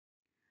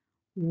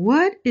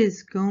What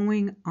is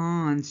going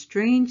on?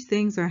 Strange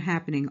things are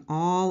happening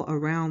all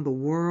around the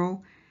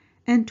world,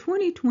 and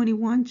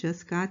 2021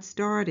 just got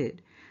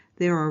started.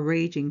 There are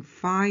raging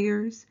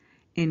fires,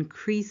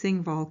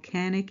 increasing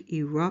volcanic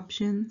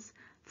eruptions,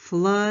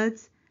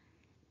 floods,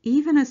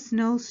 even a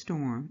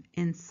snowstorm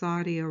in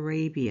Saudi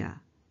Arabia.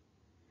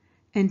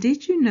 And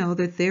did you know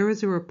that there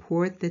is a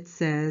report that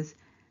says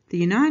the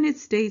United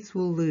States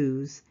will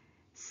lose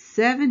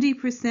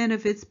 70%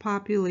 of its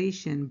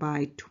population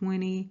by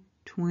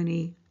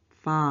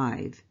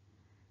 2025?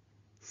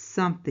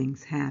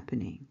 Something's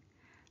happening.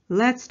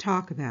 Let's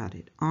talk about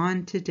it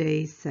on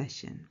today's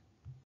session.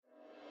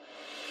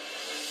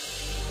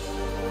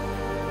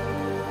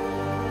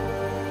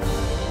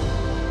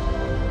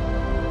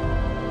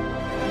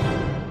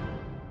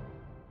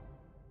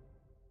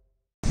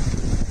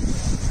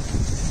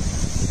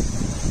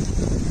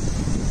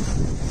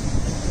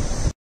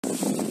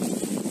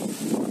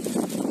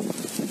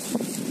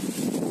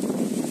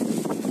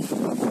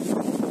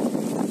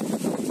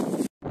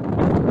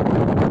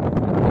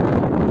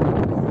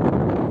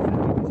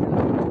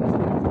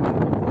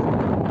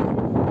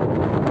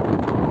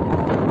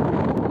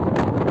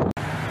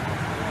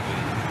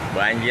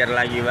 Banjir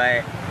lagi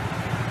baik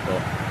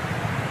tuh.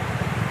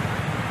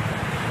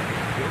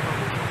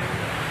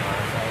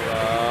 Masya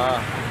Allah,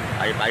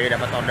 pagi-pagi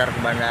dapat order ke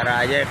bandara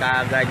aja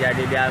kagak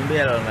jadi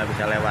diambil, nggak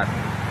bisa lewat.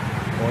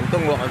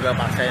 Untung gua kagak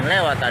paksain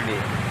lewat tadi.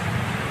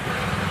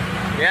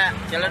 Ya,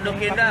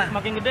 Ciledug Indah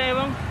makin gede ya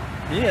bang.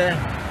 Iya,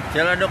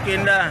 Ciledug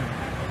Indah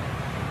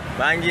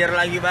banjir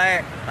lagi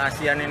baik,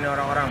 kasihan ini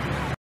orang-orang.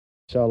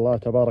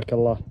 Insyaallah,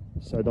 tabarakallah.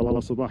 سعد الله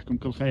صباحكم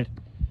كل خير.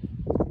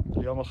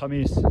 اليوم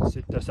الخميس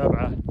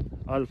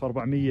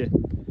 6/7/1442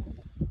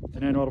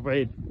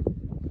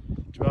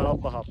 جبال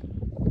الظهر،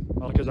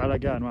 مركز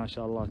علقان. ما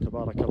شاء الله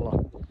تبارك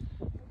الله،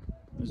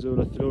 نزول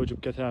الثلوج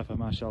بكثافة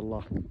ما شاء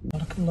الله.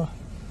 تبارك الله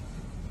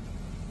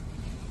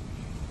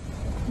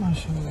ما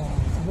شاء الله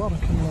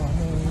تبارك الله.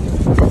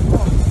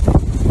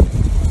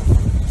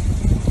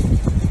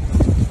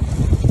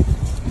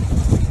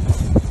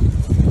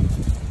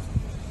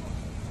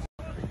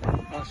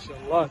 ما شاء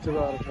الله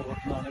تبارك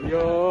الرحمن.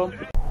 اليوم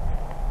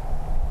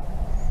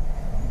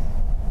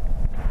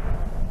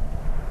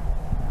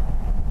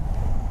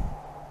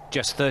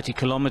Just 30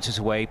 kilometers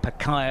away,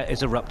 Pacaya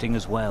is erupting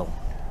as well.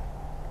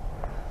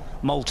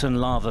 Molten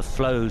lava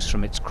flows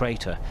from its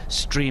crater,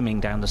 streaming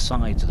down the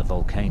sides of the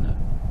volcano.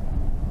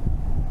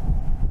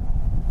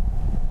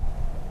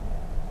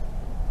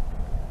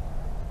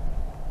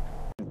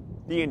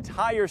 The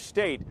entire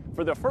state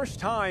for the first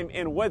time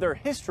in weather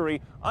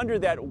history under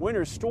that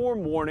winter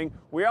storm warning.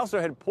 We also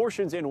had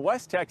portions in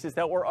West Texas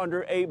that were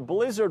under a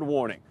blizzard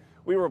warning.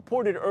 We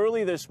reported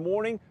early this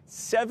morning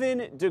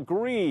 7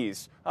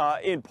 degrees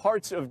in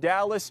parts of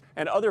Dallas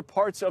and other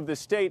parts of the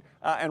state.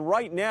 And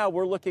right now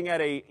we're looking at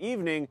an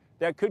evening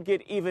that could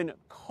get even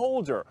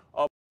colder.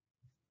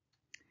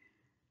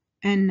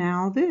 And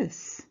now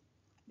this.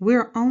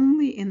 We're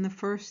only in the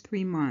first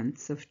 3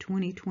 months of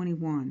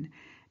 2021,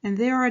 and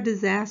there are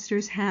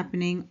disasters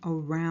happening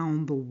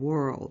around the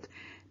world.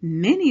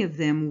 Many of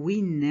them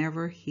we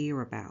never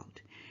hear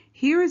about.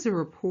 Here is a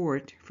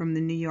report from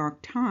the New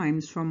York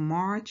Times from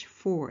March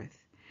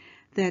 4th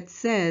that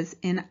says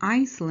in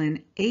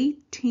Iceland,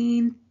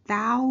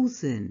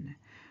 18,000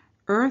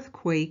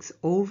 earthquakes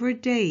over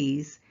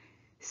days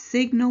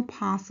signal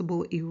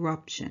possible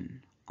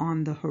eruption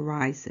on the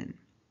horizon.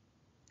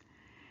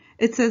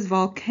 It says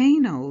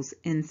volcanoes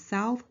in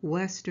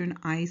southwestern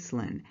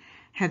Iceland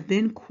have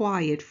been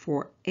quiet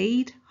for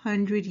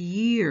 800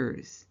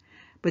 years,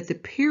 but the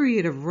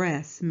period of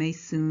rest may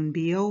soon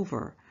be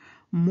over.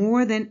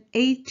 More than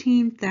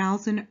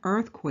 18,000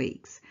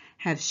 earthquakes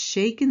have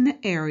shaken the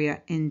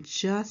area in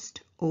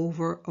just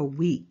over a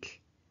week,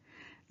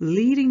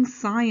 leading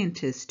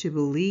scientists to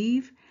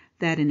believe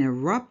that an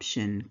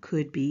eruption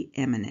could be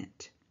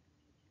imminent.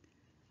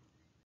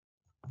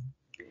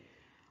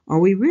 Are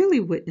we really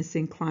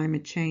witnessing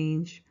climate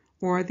change,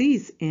 or are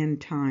these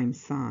end-time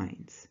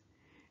signs?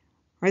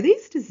 Are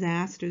these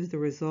disasters the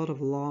result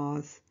of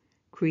laws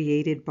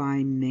created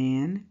by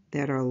man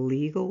that are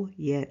legal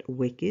yet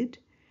wicked?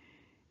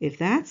 If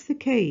that's the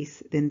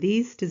case, then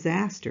these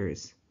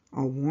disasters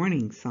are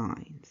warning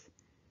signs.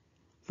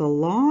 The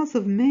laws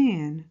of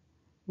man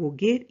will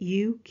get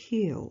you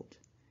killed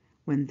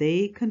when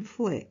they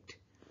conflict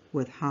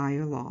with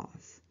higher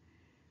laws.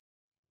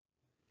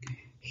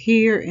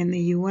 Here in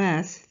the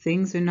U.S.,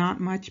 things are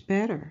not much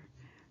better.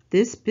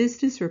 This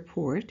business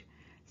report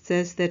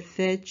says that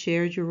Fed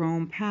Chair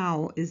Jerome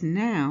Powell is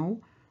now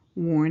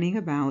warning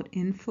about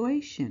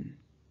inflation.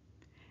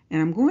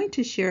 And I'm going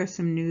to share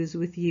some news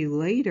with you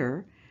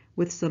later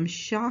with some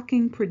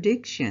shocking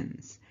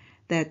predictions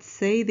that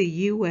say the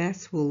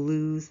U.S. will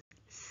lose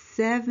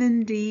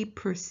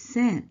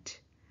 70%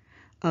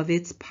 of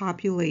its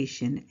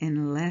population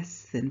in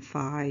less than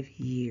 5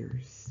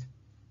 years.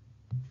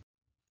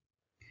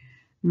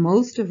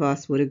 Most of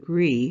us would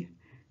agree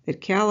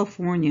that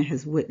California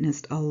has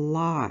witnessed a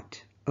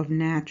lot of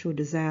natural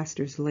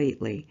disasters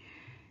lately,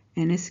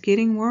 and it's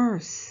getting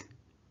worse.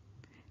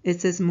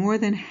 It says more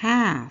than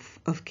half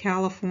of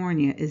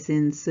California is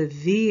in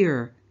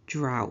severe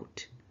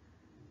drought.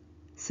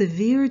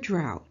 Severe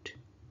drought.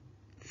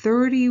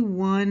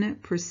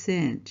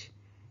 31%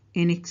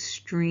 in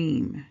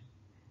extreme,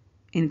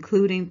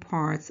 including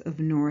parts of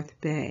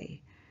North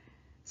Bay.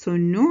 So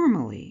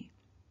normally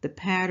the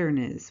pattern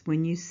is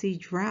when you see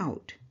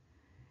drought,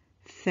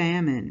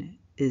 famine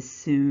is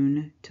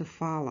soon to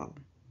follow.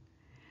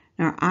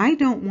 Now, I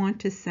don't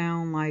want to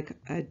sound like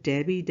a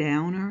Debbie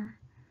Downer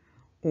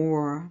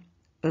or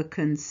a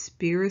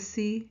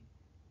conspiracy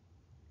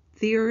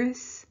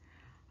theorist.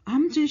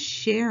 I'm just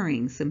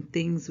sharing some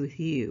things with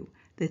you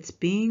that's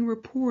being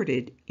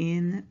reported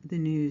in the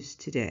news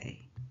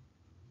today.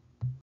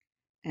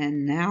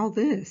 And now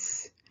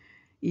this.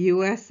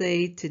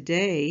 USA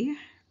Today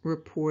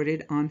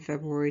reported on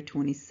February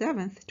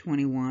 27th,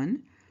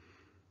 21,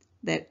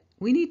 that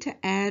we need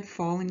to add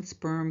falling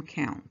sperm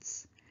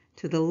counts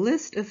to the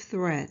list of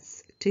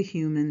threats to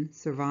human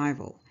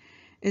survival.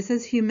 It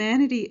says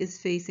humanity is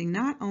facing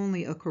not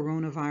only a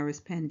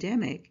coronavirus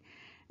pandemic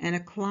and a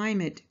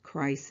climate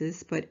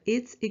crisis, but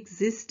its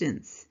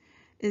existence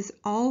is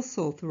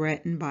also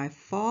threatened by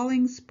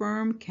falling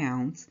sperm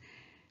counts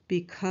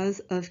because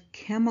of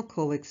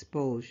chemical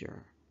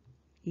exposure.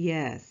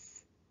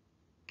 Yes,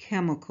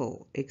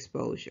 chemical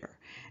exposure.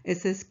 It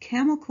says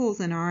chemicals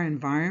in our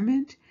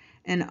environment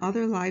and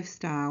other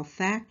lifestyle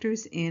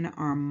factors in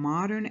our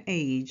modern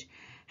age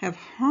have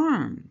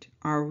harmed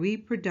our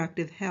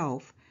reproductive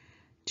health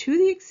to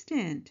the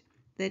extent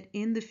that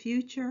in the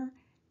future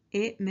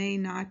it may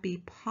not be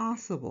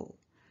possible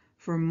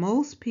for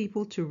most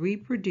people to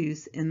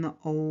reproduce in the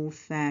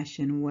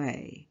old-fashioned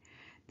way.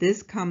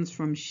 This comes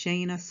from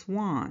Shana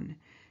Swan.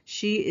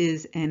 She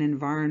is an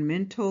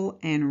environmental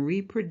and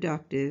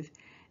reproductive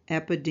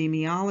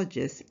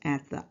epidemiologist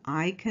at the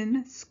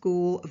Icahn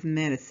School of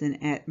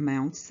Medicine at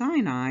Mount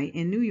Sinai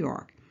in New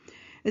York.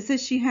 It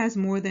says she has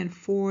more than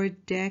 4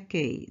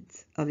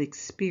 decades of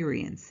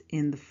experience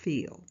in the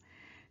field.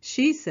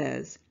 She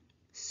says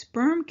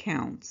sperm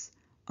counts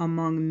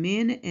among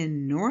men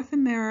in North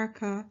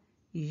America,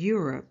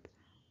 Europe,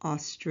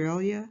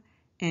 Australia,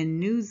 and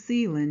New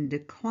Zealand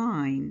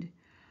declined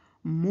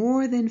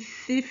more than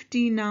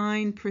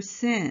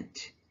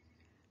 59%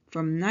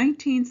 from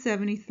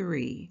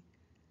 1973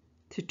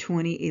 to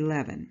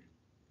 2011.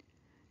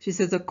 She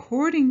says,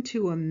 according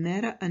to a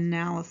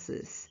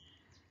meta-analysis,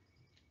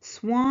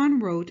 Swan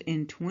wrote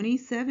in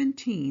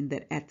 2017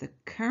 that at the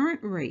current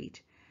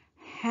rate,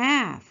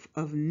 half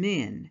of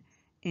men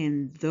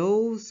in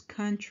those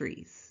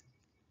countries.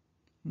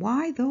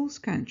 Why those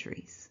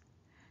countries?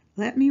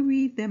 Let me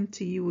read them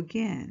to you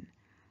again.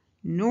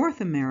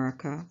 North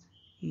America,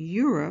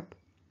 Europe,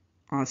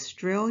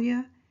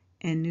 Australia,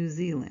 and New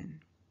Zealand.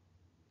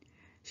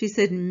 She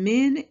said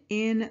men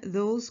in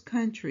those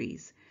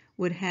countries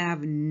would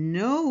have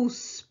no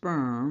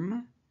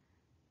sperm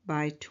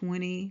by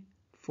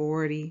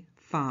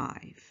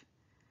 2045,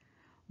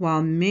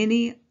 while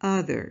many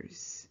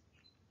others,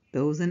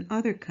 those in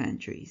other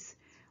countries,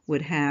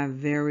 would have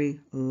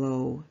very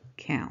low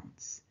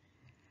counts.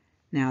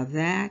 Now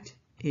that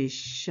is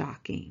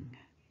shocking.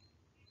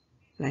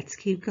 Let's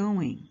keep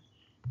going.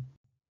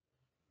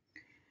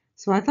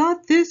 So I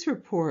thought this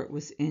report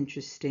was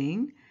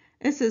interesting.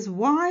 It says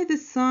why the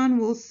sun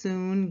will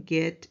soon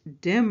get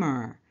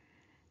dimmer.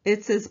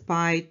 It says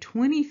by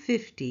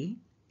 2050,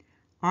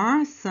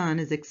 our sun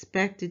is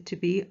expected to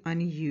be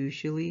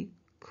unusually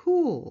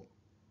cool.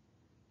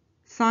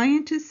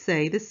 Scientists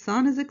say the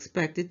sun is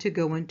expected to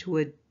go into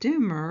a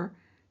dimmer,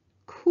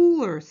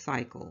 cooler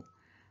cycle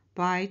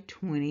by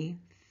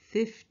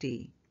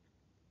 2050.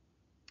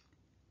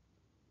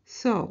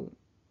 So,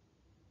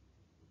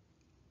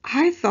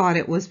 I thought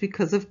it was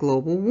because of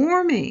global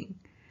warming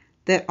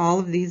that all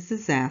of these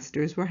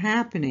disasters were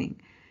happening.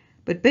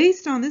 But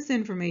based on this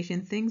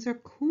information, things are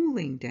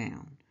cooling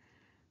down.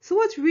 So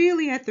what's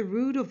really at the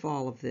root of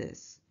all of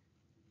this?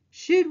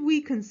 Should we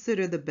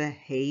consider the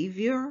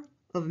behavior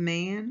of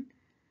man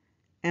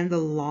and the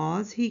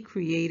laws he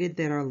created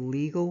that are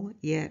legal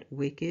yet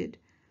wicked?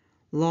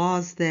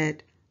 Laws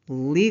that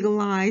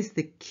legalize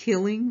the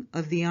killing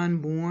of the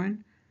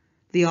unborn,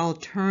 the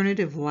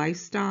alternative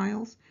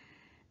lifestyles?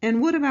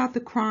 And what about the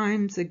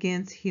crimes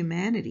against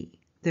humanity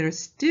that are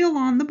still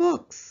on the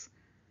books,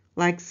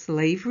 like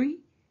slavery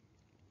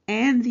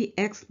and the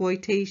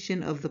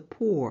exploitation of the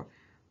poor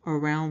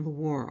around the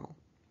world?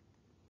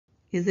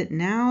 Is it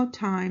now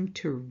time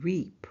to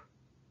reap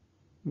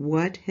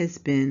what has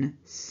been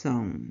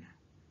sown?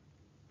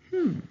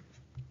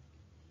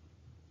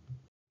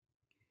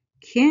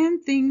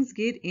 Can things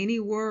get any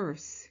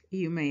worse,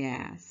 you may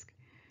ask?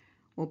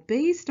 Well,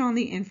 based on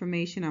the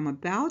information I'm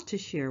about to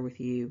share with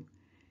you,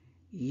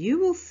 you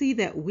will see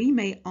that we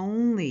may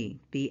only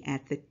be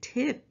at the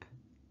tip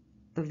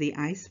of the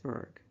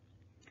iceberg.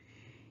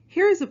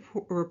 Here is a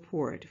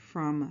report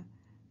from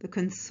the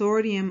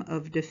Consortium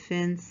of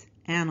Defense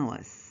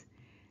Analysts,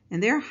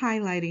 and they're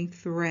highlighting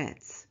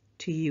threats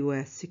to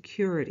U.S.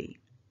 security.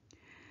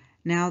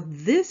 Now,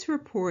 this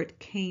report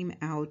came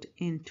out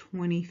in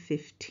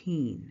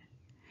 2015.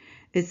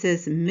 It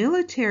says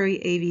military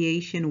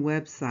aviation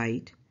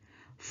website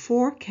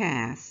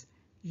forecasts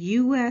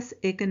U.S.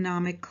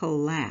 economic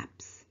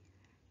collapse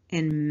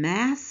and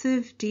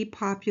massive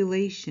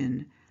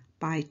depopulation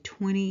by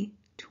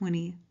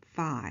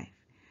 2025.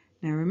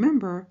 Now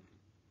remember,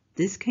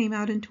 this came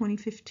out in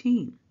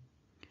 2015.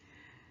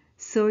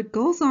 So it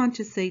goes on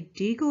to say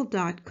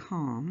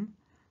Deagle.com,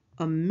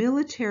 a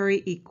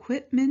military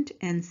equipment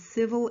and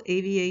civil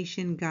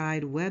aviation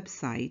guide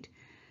website,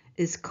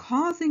 is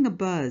causing a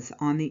buzz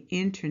on the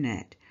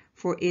internet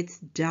for its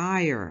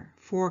dire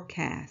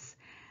forecasts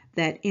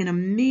that in a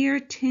mere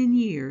 10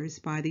 years,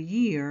 by the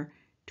year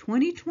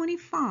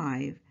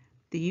 2025,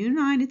 the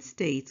United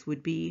States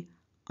would be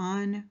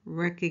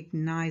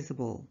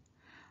unrecognizable,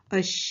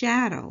 a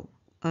shadow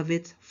of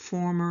its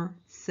former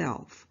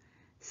self.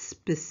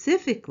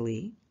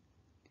 Specifically,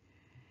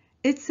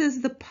 it says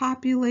the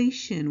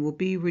population will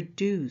be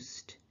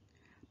reduced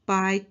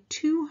by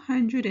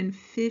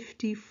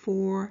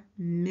 254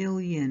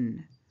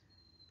 million,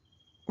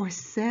 or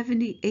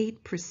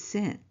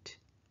 78%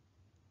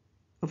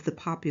 of the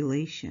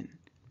population.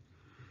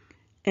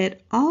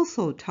 It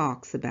also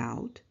talks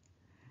about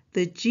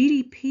the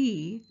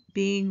GDP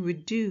being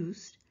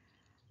reduced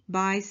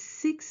by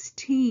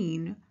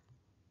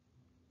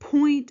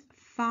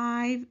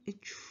 16.5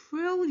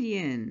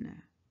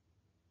 trillion.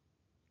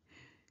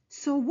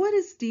 So what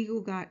is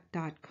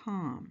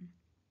Deagle.com?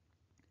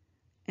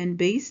 And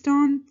based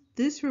on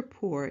this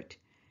report,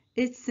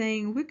 it's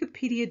saying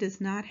Wikipedia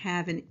does not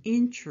have an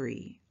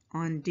entry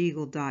on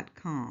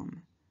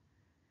Deagle.com.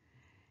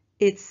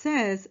 It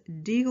says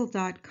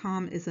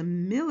Deagle.com is a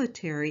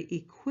military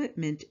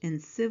equipment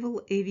and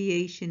civil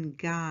aviation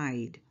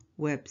guide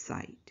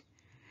website.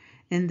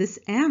 And this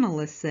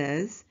analyst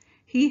says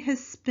he has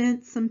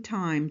spent some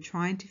time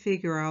trying to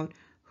figure out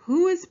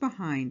who is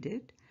behind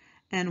it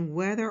and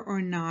whether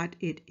or not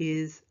it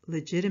is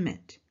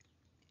legitimate,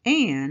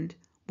 and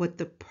what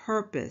the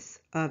purpose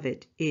of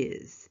it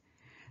is.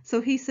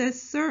 So he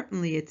says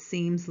certainly it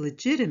seems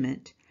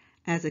legitimate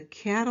as a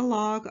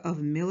catalog of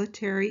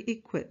military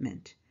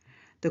equipment,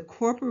 the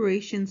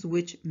corporations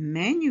which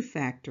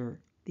manufacture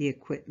the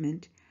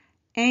equipment,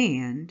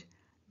 and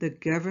the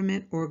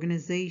government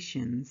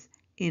organizations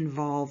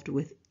involved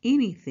with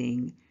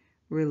anything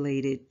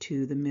related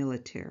to the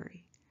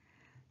military.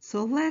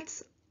 So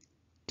let's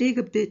dig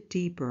a bit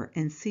deeper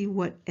and see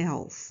what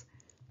else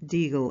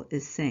Deagle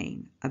is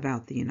saying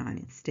about the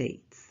United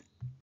States.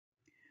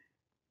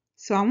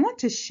 So I want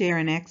to share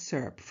an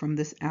excerpt from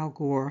this Al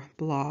Gore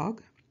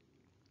blog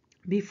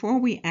before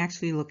we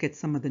actually look at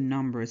some of the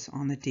numbers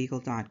on the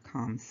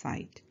Deagle.com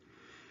site.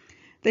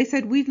 They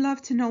said, we'd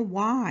love to know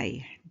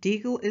why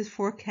Deagle is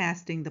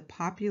forecasting the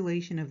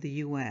population of the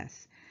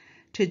U.S.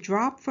 to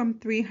drop from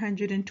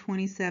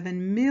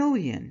 327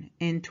 million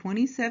in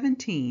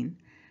 2017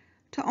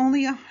 to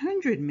only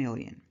 100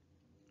 million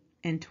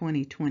in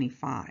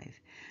 2025,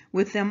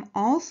 with them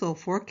also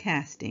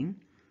forecasting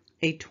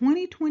a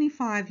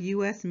 2025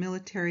 U.S.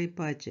 military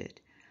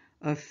budget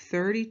of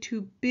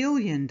 $32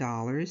 billion,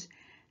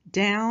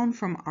 down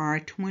from our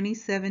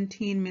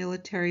 2017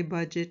 military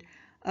budget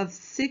of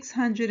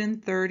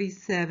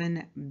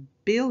 $637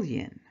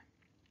 billion.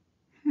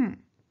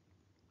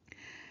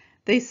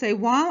 They say,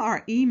 while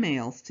our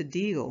emails to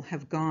Deagle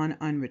have gone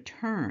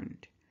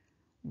unreturned,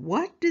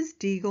 what does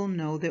Deagle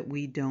know that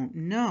we don't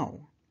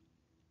know?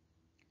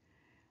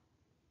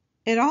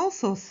 It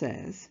also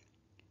says,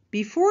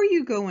 before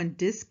you go and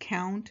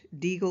discount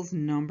Deagle's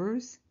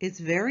numbers, it's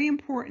very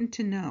important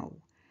to know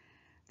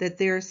that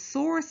their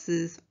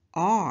sources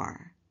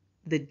are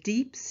the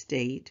deep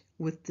state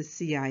with the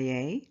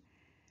CIA,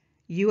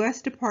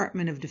 U.S.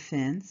 Department of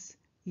Defense,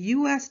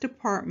 U.S.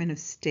 Department of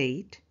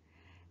State,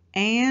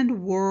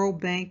 and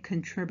World Bank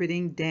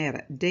contributing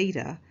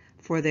data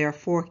for their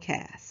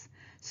forecasts.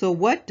 So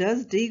what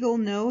does Deagle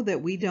know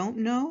that we don't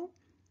know?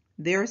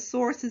 Their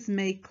sources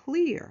make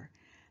clear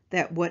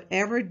that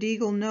whatever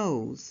Deagle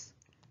knows,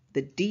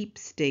 the deep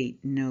state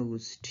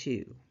knows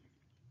too.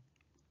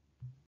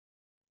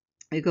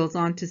 It goes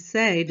on to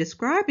say,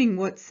 describing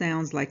what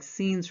sounds like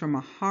scenes from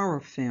a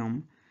horror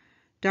film,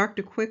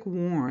 Dr. Quick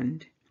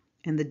warned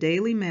in the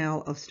Daily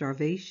Mail of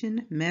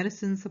starvation,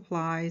 medicine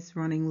supplies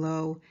running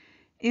low,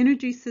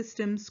 energy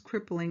systems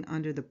crippling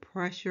under the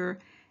pressure,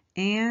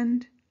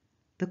 and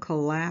the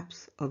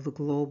collapse of the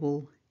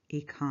global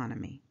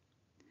economy.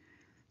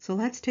 So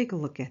let's take a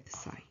look at the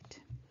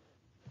site.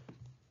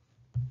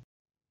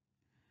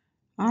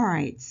 All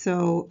right,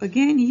 so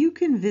again, you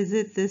can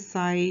visit this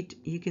site.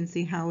 You can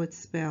see how it's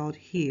spelled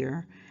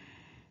here.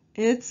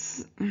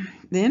 The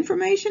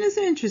information is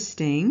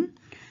interesting,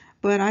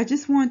 but I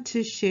just want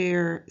to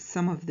share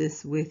some of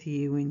this with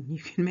you and you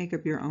can make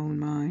up your own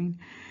mind.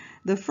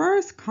 The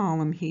first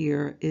column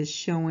here is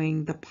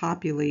showing the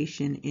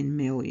population in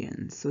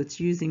millions. So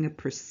it's using a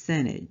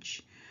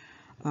percentage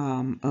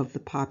of the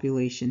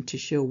population to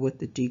show what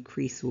the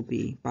decrease will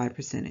be by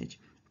percentage.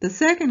 The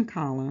second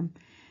column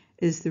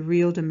is the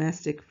real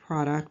domestic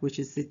product, which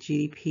is the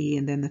GDP,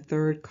 and then the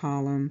third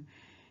column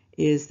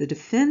is the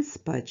defense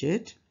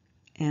budget,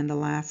 and the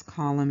last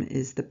column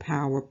is the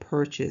power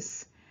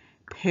purchase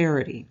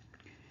parity.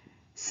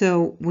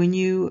 So when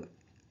you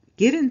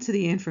get into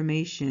the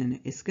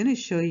information, it's going to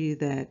show you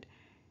that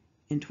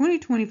in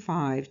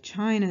 2025,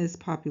 China's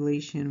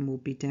population will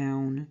be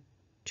down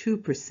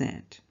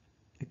 2%.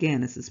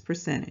 Again, this is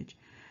percentage,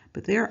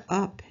 but they're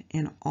up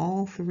in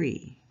all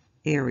three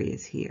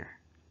areas here.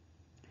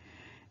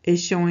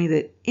 It's showing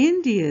that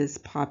India's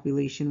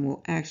population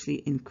will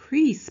actually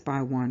increase by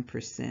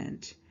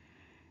 1%,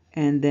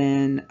 and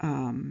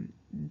then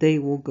they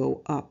will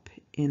go up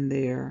in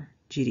their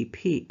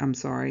GDP,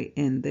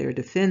 in their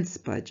defense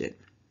budget.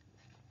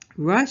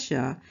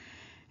 Russia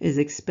is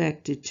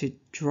expected to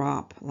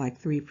drop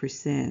like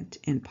 3%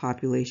 in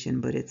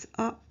population, but it's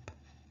up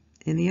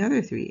in the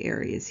other three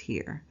areas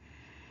here.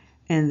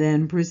 And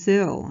then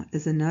Brazil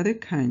is another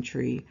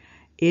country.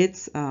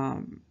 Its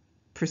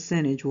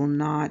percentage will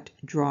not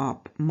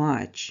drop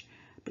much,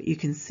 but you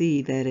can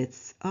see that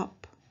it's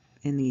up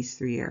in these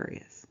three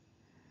areas.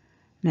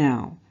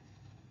 Now,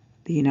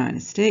 the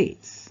United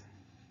States,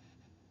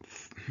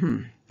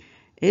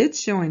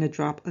 it's showing a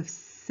drop of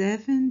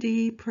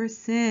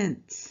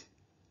 70%.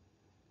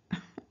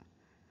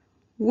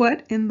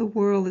 What in the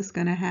world is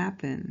going to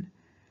happen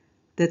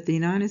that the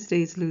United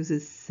States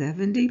loses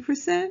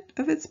 70%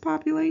 of its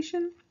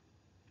population?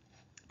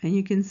 And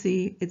you can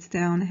see it's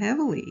down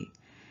heavily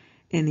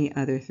in the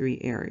other three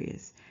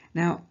areas.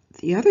 Now,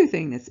 the other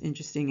thing that's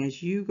interesting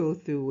as you go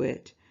through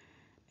it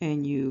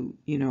and you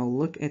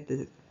look at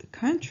the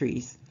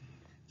countries,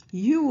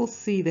 you will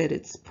see that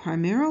it's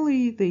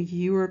primarily the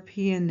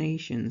European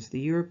nations,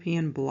 the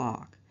European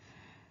bloc,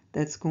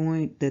 that's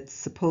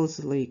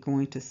supposedly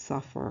going to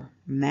suffer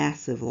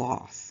massive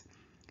loss.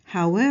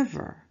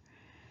 However,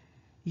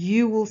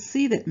 you will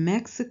see that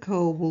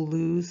Mexico will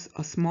lose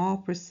a small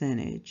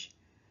percentage,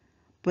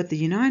 but the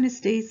United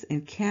States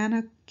and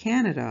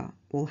Canada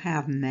will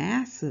have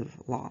massive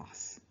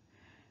loss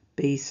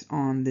based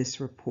on this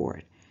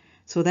report.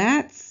 So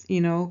that's,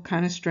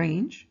 kind of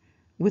strange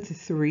with the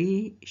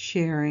three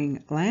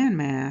sharing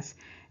landmass,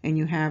 and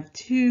you have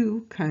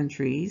two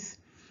countries,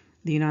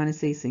 the United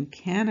States and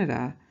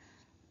Canada,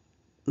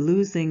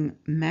 losing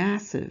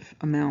massive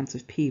amounts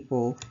of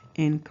people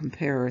in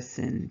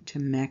comparison to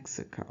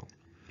Mexico.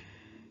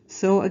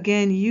 So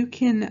again, you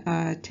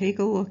can take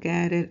a look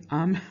at it.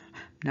 I'm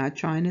not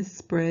trying to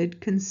spread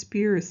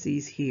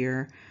conspiracies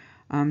here.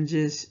 I'm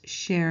just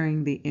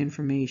sharing the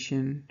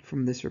information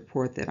from this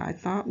report that I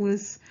thought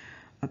was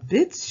a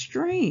bit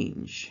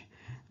strange.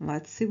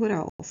 Let's see what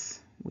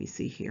else we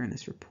see here in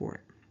this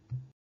report.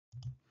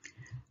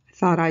 I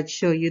thought I'd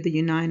show you the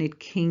United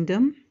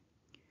Kingdom.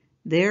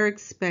 They're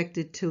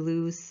expected to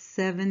lose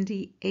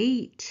 78%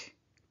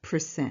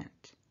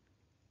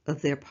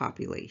 of their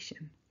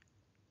population.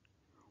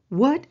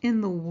 What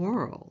in the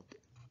world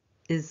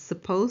is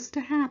supposed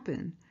to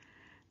happen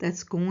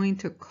that's going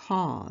to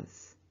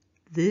cause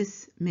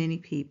this many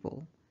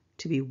people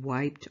to be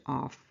wiped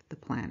off the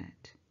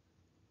planet?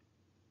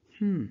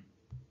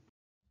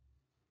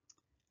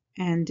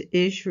 And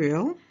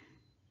Israel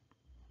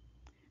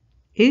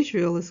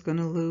is going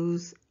to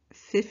lose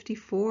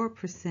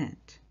 54%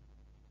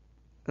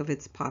 of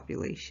its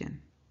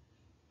population.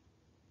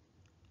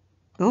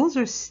 Those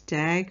are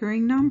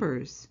staggering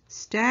numbers.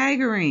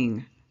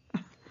 Staggering.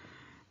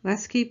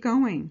 Let's keep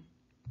going.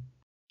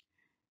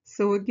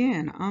 So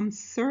again, I'm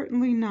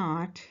certainly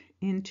not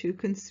into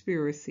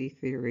conspiracy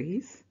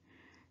theories.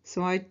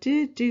 So I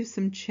did do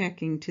some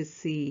checking to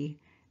see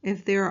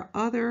if there are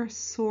other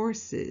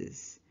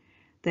sources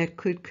that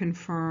could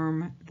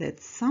confirm that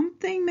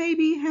something may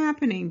be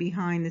happening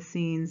behind the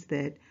scenes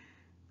that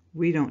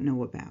we don't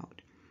know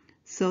about.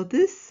 So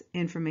this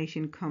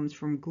information comes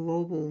from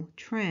Global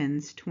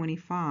Trends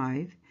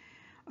 25,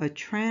 A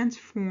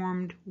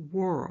Transformed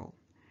World.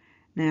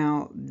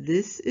 Now,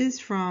 this is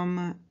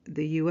from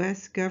the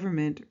U.S.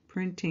 Government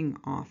Printing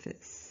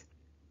Office.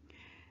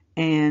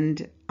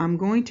 And I'm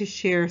going to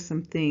share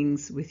some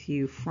things with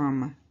you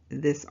from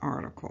this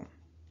article.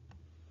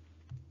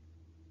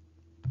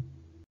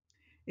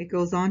 It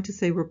goes on to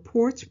say,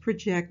 reports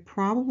project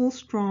probable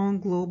strong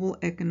global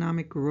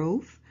economic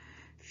growth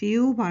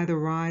fueled by the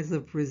rise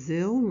of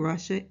Brazil,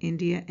 Russia,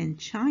 India, and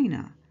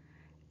China,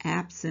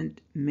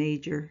 absent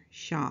major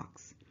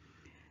shocks.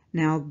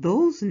 Now,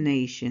 those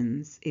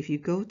nations, if you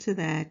go to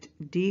that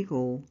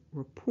Deagle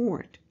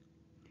report,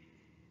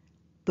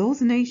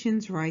 those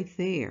nations right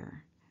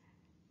there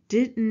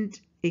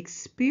didn't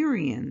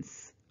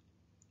experience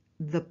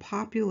the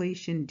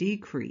population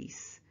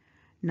decrease,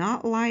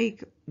 not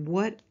like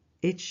what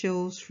it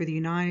shows for the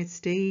United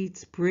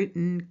States,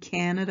 Britain,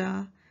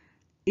 Canada,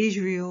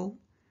 Israel.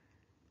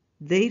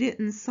 They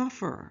didn't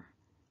suffer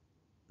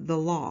the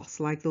loss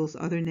like those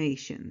other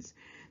nations.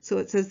 So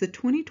it says the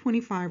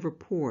 2025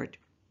 report,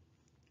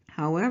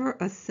 however,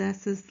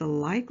 assesses the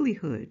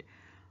likelihood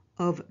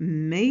of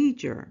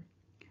major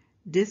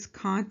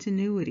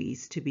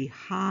discontinuities to be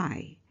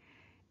high,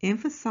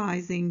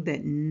 emphasizing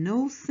that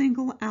no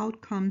single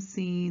outcome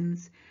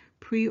seems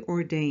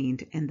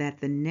preordained and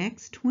that the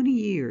next 20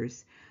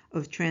 years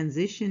of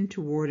transition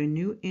toward a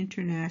new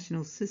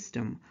international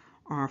system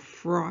are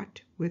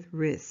fraught with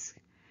risk,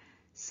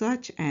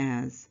 such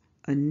as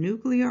a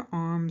nuclear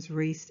arms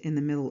race in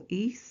the Middle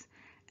East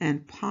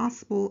and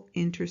possible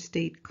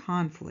interstate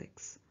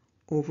conflicts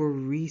over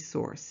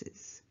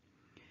resources.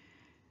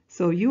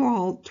 So you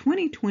all,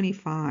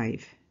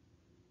 2025,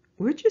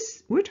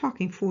 we're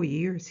talking 4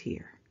 years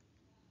here.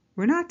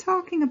 We're not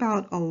talking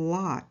about a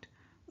lot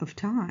of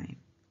time.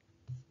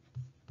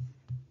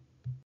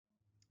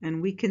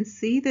 And we can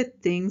see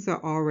that things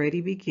are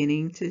already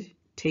beginning to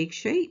take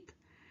shape.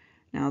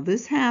 Now,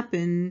 this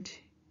happened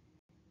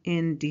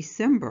in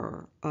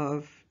December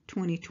of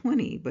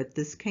 2020, but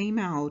this came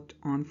out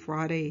on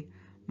Friday,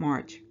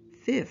 March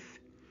 5th.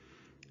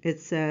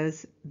 It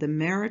says the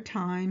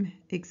maritime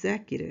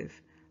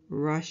executive,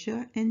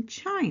 Russia and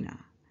China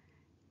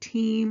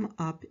team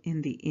up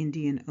in the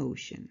Indian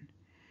Ocean.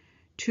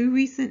 2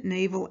 recent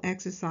naval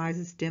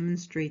exercises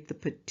demonstrate the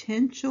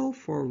potential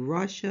for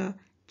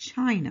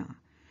Russia-China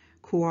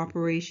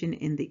cooperation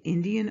in the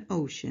Indian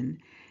Ocean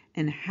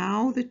and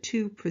how the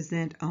two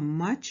present a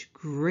much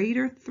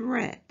greater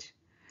threat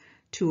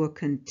to a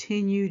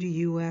continued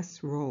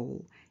U.S.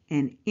 role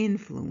and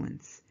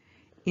influence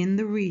in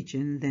the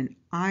region than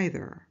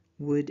either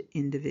would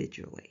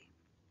individually.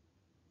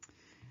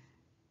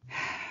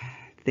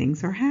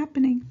 Things are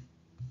happening.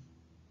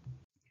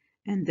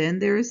 And then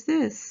there is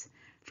this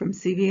from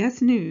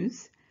CBS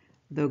News,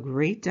 The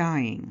Great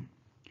Dying.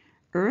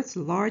 Earth's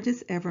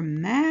largest ever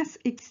mass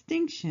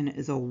extinction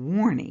is a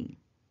warning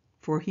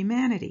for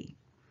humanity.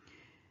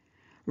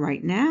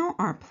 Right now,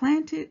 our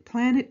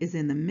planet is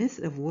in the midst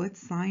of what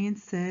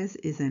science says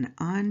is an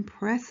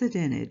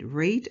unprecedented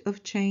rate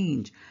of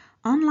change,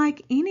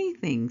 unlike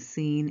anything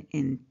seen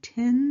in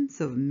tens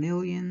of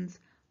millions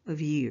of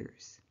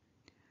years.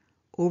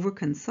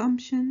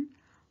 Overconsumption,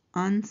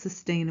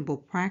 unsustainable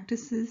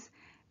practices,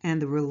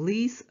 and the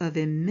release of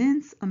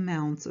immense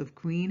amounts of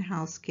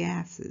greenhouse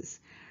gases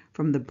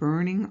from the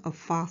burning of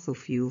fossil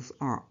fuels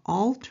are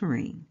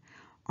altering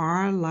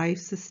our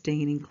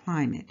life-sustaining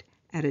climate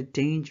at a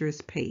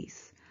dangerous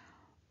pace.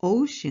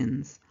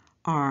 Oceans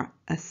are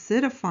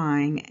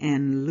acidifying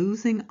and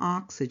losing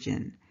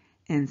oxygen,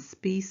 and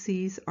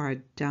species are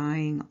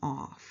dying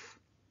off.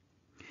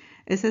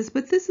 It says,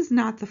 but this is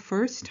not the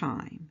first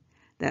time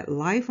that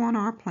life on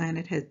our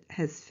planet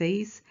has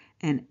faced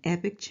an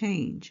epic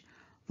change.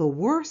 The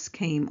worst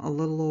came a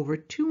little over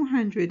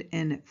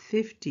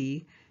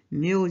 250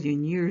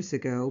 million years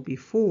ago,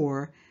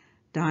 before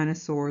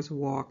dinosaurs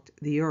walked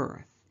the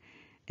earth.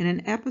 In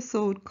an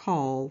episode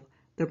called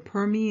The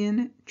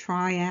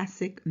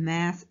Permian-Triassic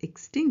Mass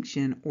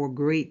Extinction or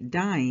Great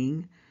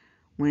Dying,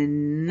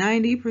 when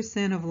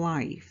 90% of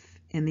life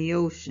in the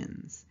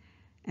oceans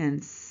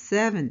and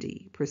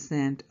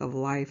 70% of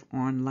life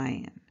on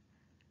land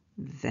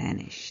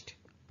vanished.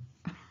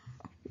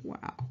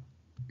 Wow.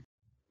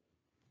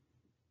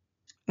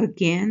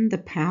 Again, the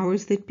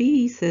powers that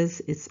be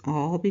says it's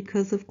all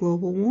because of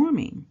global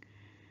warming.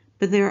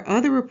 But there are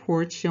other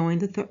reports showing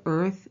that the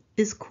earth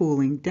is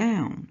cooling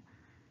down.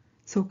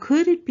 So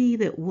could it be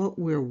that what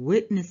we're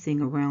witnessing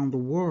around the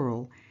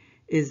world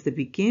is the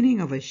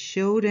beginning of a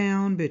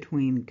showdown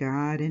between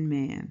God and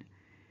man?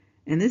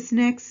 In this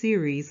next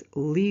series,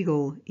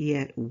 Legal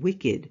Yet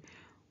Wicked,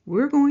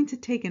 we're going to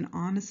take an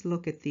honest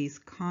look at these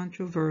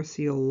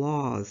controversial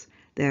laws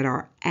that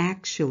are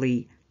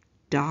actually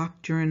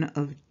doctrine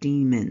of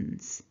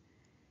demons.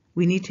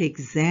 We need to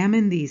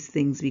examine these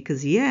things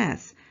because,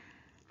 yes,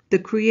 the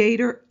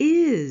Creator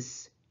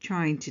is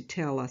trying to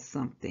tell us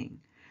something,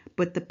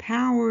 but the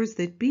powers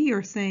that be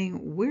are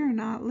saying we're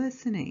not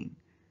listening.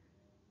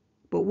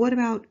 But what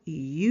about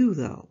you,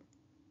 though?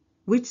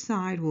 Which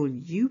side will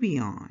you be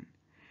on?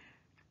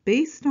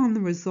 Based on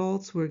the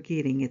results we're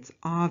getting, it's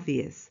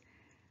obvious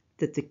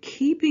that the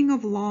keeping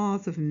of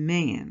laws of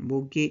man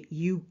will get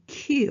you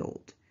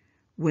killed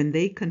when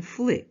they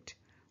conflict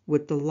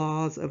with the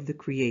laws of the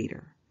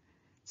Creator.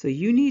 So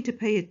you need to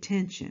pay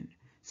attention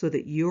so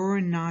that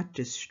you're not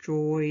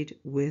destroyed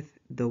with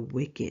the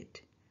wicked.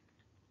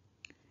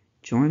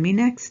 Join me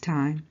next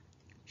time.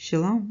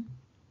 Shalom.